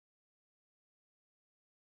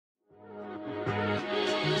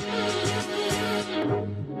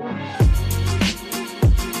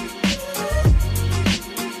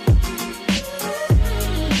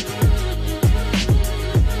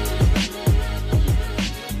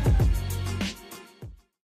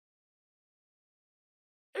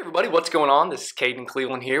everybody, what's going on? This is Caden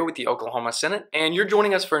Cleveland here with the Oklahoma Senate, and you're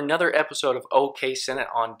joining us for another episode of OK Senate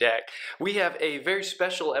on Deck. We have a very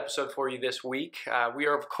special episode for you this week. We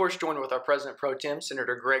are, of course, joined with our President Pro Tem,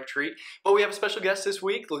 Senator Greg Treat, but we have a special guest this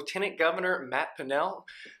week, Lieutenant Governor Matt Pinnell.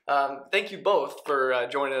 Thank you both for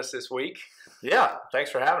joining us this week. Yeah,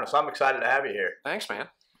 thanks for having us. I'm excited to have you here. Thanks, man.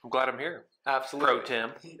 I'm glad I'm here. Absolutely. Pro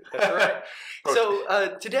Tem. That's right.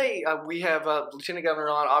 So today we have Lieutenant Governor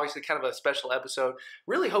on, obviously kind of a special episode,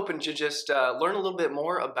 really hoping to just learn a little bit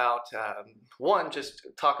more about, just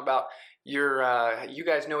talk about you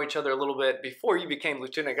guys know each other a little bit before you became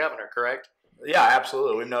Lieutenant Governor, correct? Yeah,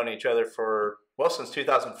 absolutely. We've known each other since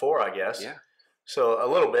 2004, I guess. Yeah. So a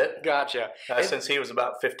little bit. Gotcha. Since he was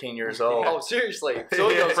about 15 years old. Oh, seriously? So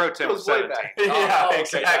it Pro Tem goes way 17. back. Yeah, okay,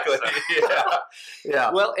 exactly. Yeah.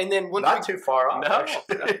 Well, and then not too far off. No,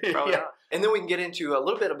 actually. probably not. And then we can get into a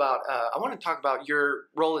little bit about, I want to talk about your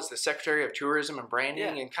role as the Secretary of Tourism and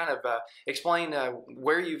Branding, and kind of explain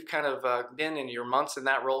where you've kind of been in your months in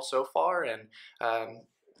that role so far, and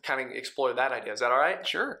kind of explore that idea. Is that all right?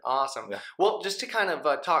 Sure. Awesome. Yeah. Well, just to kind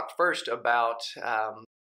of talk first about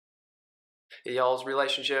y'all's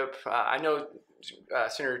relationship. I know,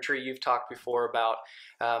 Senator Tree, you've talked before about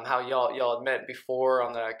how y'all had met before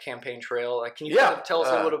on the campaign trail. Can you kind of tell us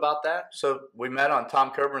a little bit about that? So we met on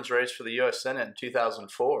Tom Coburn's race for the U.S. Senate in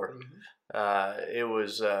 2004.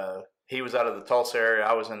 Mm-hmm. He was out of the Tulsa area.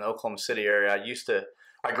 I was in the Oklahoma City area.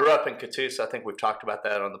 I grew up in Catoosa. I think we've talked about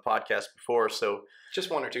that on the podcast before. So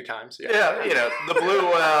just one or two times. Yeah, the Blue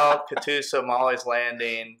Well, Catoosa, Molly's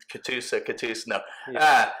Landing, Catoosa. No.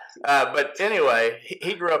 Yeah. But anyway,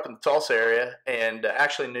 he grew up in the Tulsa area and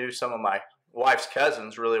actually knew some of my wife's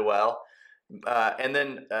cousins really well. And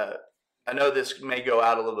then I know this may go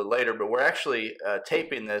out a little bit later, but we're actually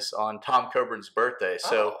taping this on Tom Coburn's birthday.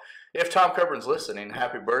 So if Tom Coburn's listening,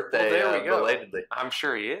 happy birthday, well, there we go. Belatedly. I'm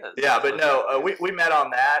sure he is. Yeah, but no, we met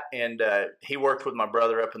on that, and he worked with my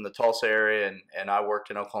brother up in the Tulsa area, and I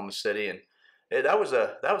worked in Oklahoma City, and that was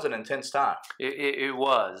an intense time. It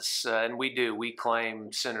was, and we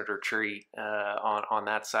claim Senator Treat on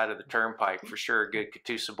that side of the turnpike for sure. Good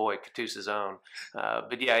Catoosa boy, Catoosa's own.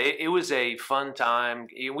 But yeah, it was a fun time.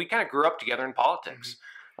 We kind of grew up together in politics.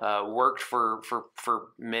 Worked for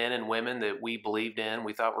men and women that we believed in.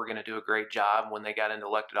 We thought were going to do a great job when they got into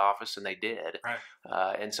elected office, and they did.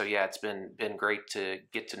 Right. And so yeah, it's been great to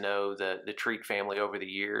get to know the Treat family over the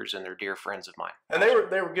years, and they're dear friends of mine. And they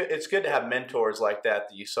were good. It's good to have mentors like that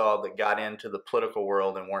you saw that got into the political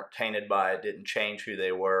world and weren't tainted by it, didn't change who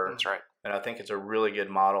they were. That's right. And I think it's a really good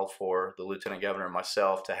model for the Lieutenant Governor and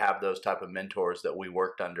myself to have those type of mentors that we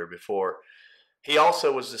worked under before. He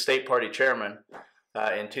also was the state party chairman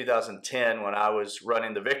in 2010 when I was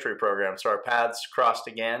running the Victory program. So our paths crossed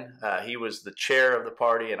again. He was the chair of the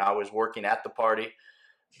party and I was working at the party.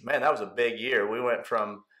 Man, that was a big year. We went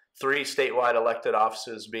from 3 statewide elected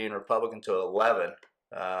offices being Republican to 11.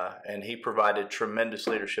 And he provided tremendous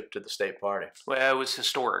leadership to the state party. Well, it was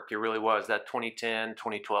historic. It really was. That 2010,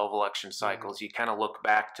 2012 election cycles, you kind of look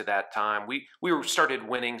back to that time. We started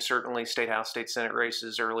winning, certainly, state house, state senate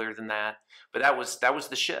races earlier than that. But that was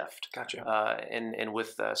the shift. Gotcha. And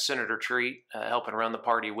with Senator Treat helping run the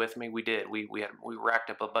party with me, we did. We racked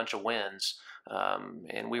up a bunch of wins.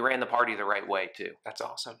 And we ran the party the right way, too. That's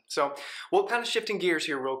awesome. So, well, kind of shifting gears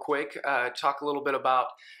here real quick, talk a little bit about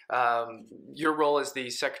your role as the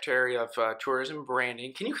Secretary of Tourism and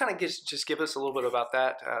Branding. Can you kind of just give us a little bit about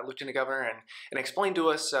that, Lieutenant Governor, and explain to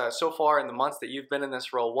us so far in the months that you've been in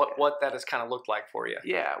this role, what that has kind of looked like for you?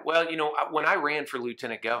 Yeah, well, when I ran for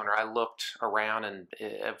Lieutenant Governor, I looked around and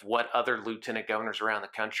of what other Lieutenant Governors around the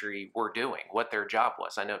country were doing, what their job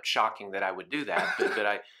was. I know it's shocking that I would do that, but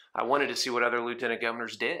I wanted to see what other lieutenant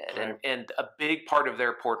governors did. Right. And a big part of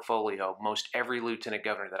their portfolio, most every lieutenant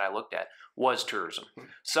governor that I looked at, was tourism.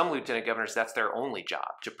 Some lieutenant governors, that's their only job,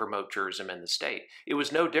 to promote tourism in the state. It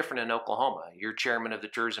was no different in Oklahoma. You're chairman of the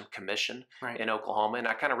Tourism Commission in Oklahoma, and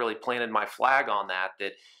I kind of really planted my flag on that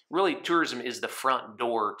really tourism is the front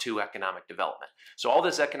door to economic development. So all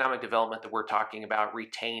this economic development that we're talking about,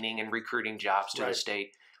 retaining and recruiting jobs to the state,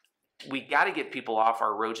 we got to get people off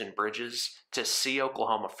our roads and bridges to see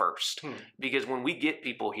Oklahoma first. Because when we get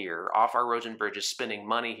people here off our roads and bridges spending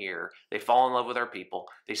money here, they fall in love with our people.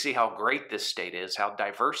 They see how great this state is, how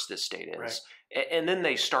diverse this state is. And then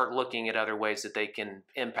they start looking at other ways that they can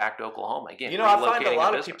impact Oklahoma. Again, I find a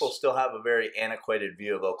lot of people still have a very antiquated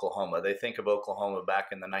view of Oklahoma. They think of Oklahoma back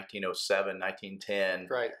in the 1907, 1910.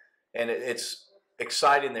 Right. And it's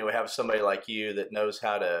exciting that we have somebody like you that knows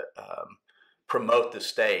how to promote the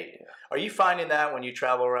state. Are you finding that when you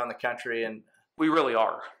travel around the country and We really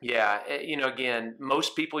are. Yeah. Again,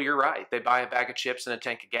 most people, you're right. They buy a bag of chips and a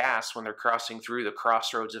tank of gas when they're crossing through the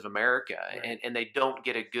crossroads of America, Right. and they don't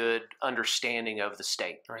get a good understanding of the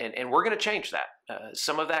state. Right. And we're going to change that.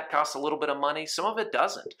 Some of that costs a little bit of money. Some of it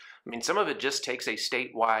doesn't. I mean, some of it just takes a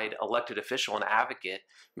statewide elected official and advocate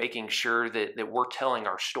making sure that we're telling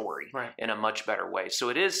our story Right. in a much better way. So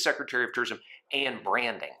it is Secretary of Tourism and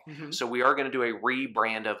branding. Mm-hmm. So we are going to do a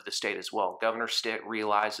rebrand of the state as well. Governor Stitt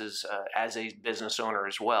realizes as a business owner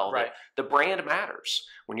as well Right. that the brand matters.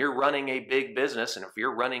 When you're running a big business and if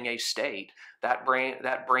you're running a state, that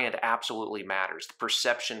brand absolutely matters. The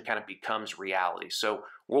perception kind of becomes reality. So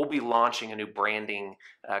we'll be launching a new branding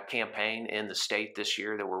campaign in the state this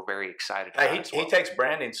year that we're very excited about. He takes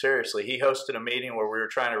branding seriously. He hosted a meeting where we were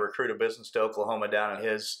trying to recruit a business to Oklahoma down in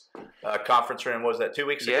his conference room. What was that, 2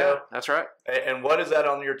 weeks Yeah, ago? that's right. And what is that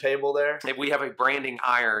on your table there? We have a branding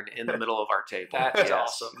iron in the middle of our table. That is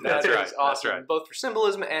awesome. That That's is right. That's awesome, right. both for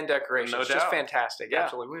symbolism and decoration. No it's just doubt. fantastic. Yeah.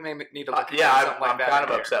 Absolutely. We may need to look at Yeah, something like I'm that. kind in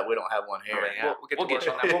of here. upset we don't have one here. Yeah. We'll get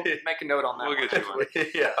to work on that. We'll make a note on that. We'll one. get you one.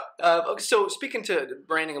 Yeah. Okay, so speaking to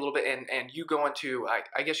branding a little bit, and you go into,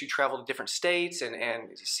 I guess you travel to different states and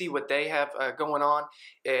see what they have going on.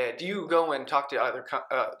 Do you go and talk to other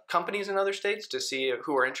companies in other states to see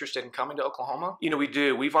who are interested in coming to Oklahoma? We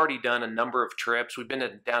do. We've already done a number of trips. We've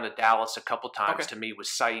been down to Dallas a couple times Okay. to meet with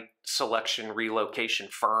site selection relocation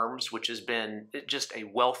firms, which has been just a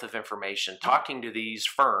wealth of information. Talking to these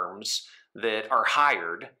firms that are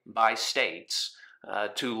hired by states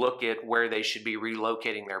to look at where they should be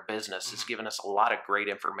relocating their business has given us a lot of great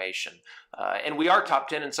information. And we are top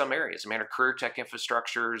 10 in some areas. I mean, our career tech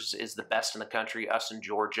infrastructures is the best in the country, us in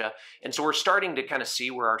Georgia. And so we're starting to kind of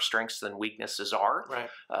see where our strengths and weaknesses are.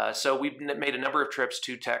 Right. So we've made a number of trips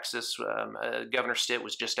to Texas. Governor Stitt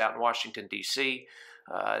was just out in Washington, D.C.,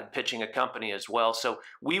 pitching a company as well. So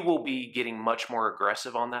we will be getting much more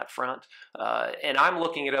aggressive on that front. And I'm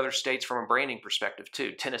looking at other states from a branding perspective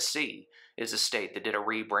too. Tennessee is a state that did a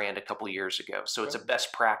rebrand a couple years ago. So it's a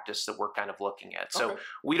best practice that we're kind of looking at. So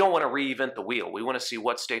we don't want to reinvent the wheel. We want to see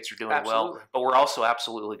what states are doing well, but we're also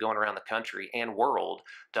absolutely going around the country and world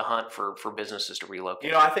to hunt for businesses to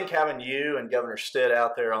relocate. I think having you and Governor Stitt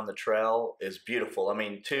out there on the trail is beautiful. I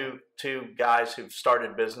mean, two guys who've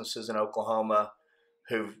started businesses in Oklahoma,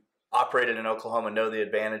 who've operated in Oklahoma, know the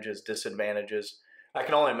advantages, disadvantages. I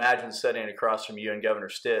can only imagine sitting across from you and Governor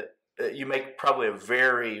Stitt. You make probably a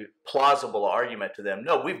very plausible argument to them.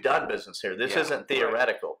 No, we've done business here. This isn't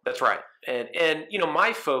theoretical. That's right. And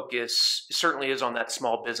my focus certainly is on that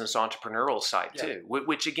small business entrepreneurial side too,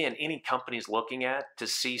 which again, any company's looking at to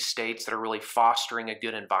see states that are really fostering a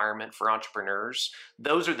good environment for entrepreneurs.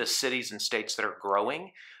 Those are the cities and states that are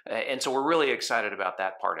growing. And so we're really excited about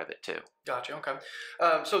that part of it too. Gotcha. Okay.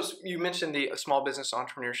 So you mentioned the small business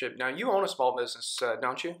entrepreneurship. Now you own a small business,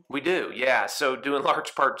 don't you? We do. Yeah. So due in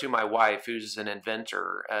large part to my wife, who's an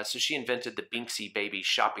inventor. So she invented the Binksy baby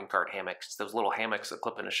shopping cart hammocks. It's those little hammocks that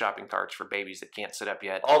clip into shopping carts for babies that can't sit up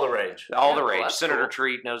yet. All the rage. All the rage. Well, Senator cool.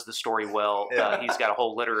 Treat knows the story well. He's got a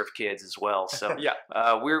whole litter of kids as well. So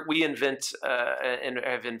we invent and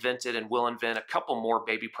have invented and will invent a couple more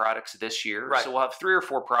baby products this year. Right. So we'll have 3 or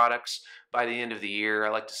 4 products by the end of the year. I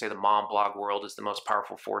like to say the mom blog world is the most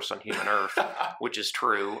powerful force on human earth, which is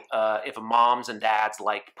true. If moms and dads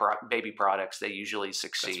like baby products, they usually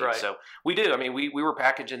succeed. That's right. So we do. I mean, we were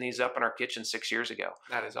packaging these up in our kitchen 6 years ago.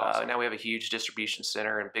 That is awesome. Now we have a huge distribution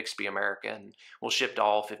center in Bixby, America, and we'll ship to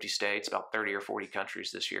all 50 states, about 30 or 40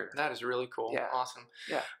 countries this year. That is really cool. Yeah. Awesome.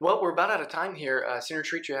 Yeah. Well, we're about out of time here. Senator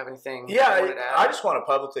Treat, you have anything? Yeah, you wanted to add? I just want to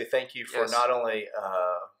publicly thank you for not only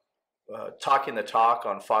talking the talk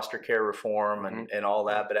on foster care reform and all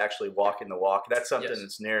that, but actually walking the walk. That's something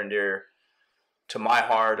that's near and dear to my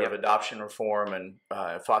heart of adoption reform and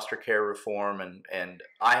foster care reform. And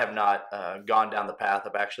I have not gone down the path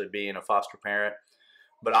of actually being a foster parent,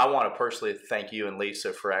 but I want to personally thank you and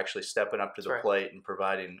Lisa for actually stepping up to the plate and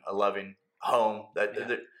providing a loving home.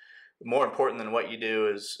 That more important than what you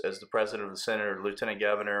do as the president of the Senate or lieutenant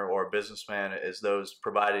governor or a businessman is those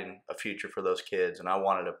providing a future for those kids. And I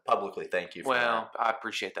wanted to publicly thank you for that. Well, I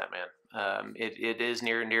appreciate that, man. It is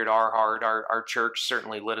near and dear to our heart. Our church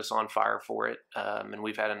certainly lit us on fire for it. And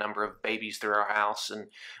we've had a number of babies through our house, and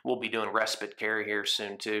we'll be doing respite care here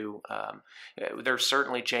soon too. There's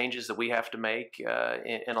certainly changes that we have to make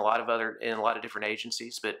in a lot of different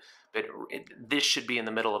agencies, but this should be in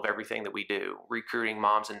the middle of everything that we do, recruiting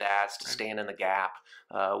moms and dads to stand in the gap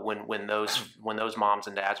when those moms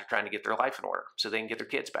and dads are trying to get their life in order so they can get their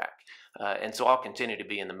kids back. And so I'll continue to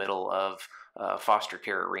be in the middle of foster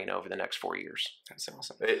care arena over the next 4 years. That's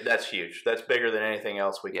awesome. That's huge. That's bigger than anything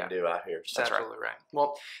else we can do out here. That's absolutely right.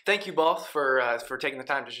 Well, thank you both for taking the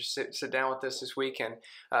time to just sit down with us this week and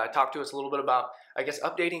talk to us a little bit about, I guess,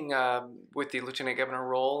 updating with the Lieutenant Governor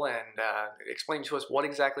role and explain to us what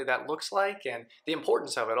exactly that looks like and the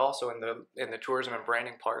importance of it also in the tourism and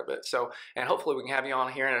branding part of it. So, and hopefully we can have you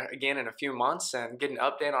on here again in a few months and get an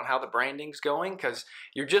update on how the branding's going, because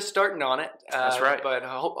you're just starting on it. That's right. But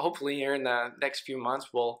hopefully here in the next few months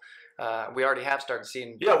we already have started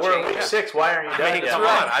seeing. Yeah, we're in week 6. Why aren't you done yet? Come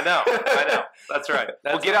on, I know. That's right.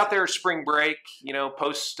 We'll get out there spring break.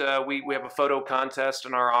 Post. We have a photo contest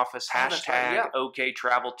in our office. Hashtag OK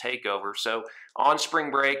Travel Takeover. So on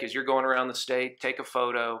spring break, as you're going around the state, take a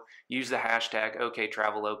photo. Use the hashtag OK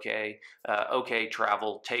Travel OK. OK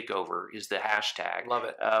Travel Takeover is the hashtag. Love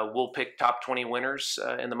it. We'll pick top 20 winners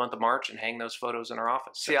in the month of March and hang those photos in our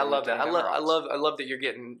office. See, I love that. I love that you're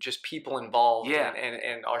getting just people involved. Yeah.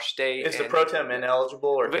 And our state. Is the pro tem ineligible,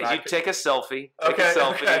 or you take a selfie? Okay.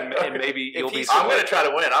 And maybe you'll be. I'm going to try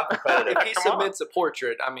to win. I'm competitive. If he submits a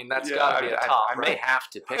portrait, I mean, that's got to be a top. I may have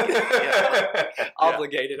to pick it.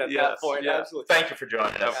 Obligated at that point. Yeah. Absolutely. Thank you for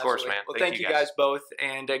joining us. Of course, man. Well, thank you guys both.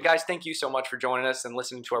 And guys, thank you so much for joining us and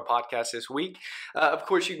listening to our podcast this week. Of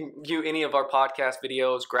course, you can view any of our podcast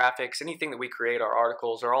videos, graphics, anything that we create, our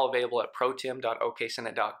articles are all available at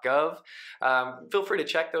protem.oksenate.gov. Feel free to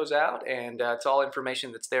check those out, and it's all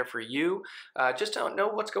information that's there for you. Just to know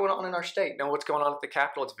what's going on in our state, know what's going on at the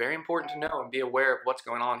Capitol. It's very important to know and be aware of what's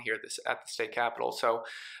going on here at the state Capitol. So,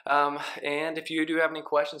 and if you do have any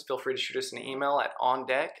questions, feel free to shoot us an email at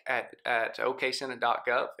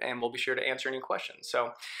ondeck@oksenate.gov, and we'll be sure to answer any questions.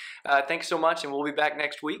 So, thanks so much, and we'll be back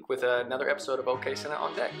next week with another episode of OK Senate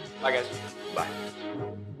on Deck. Bye, guys. Bye.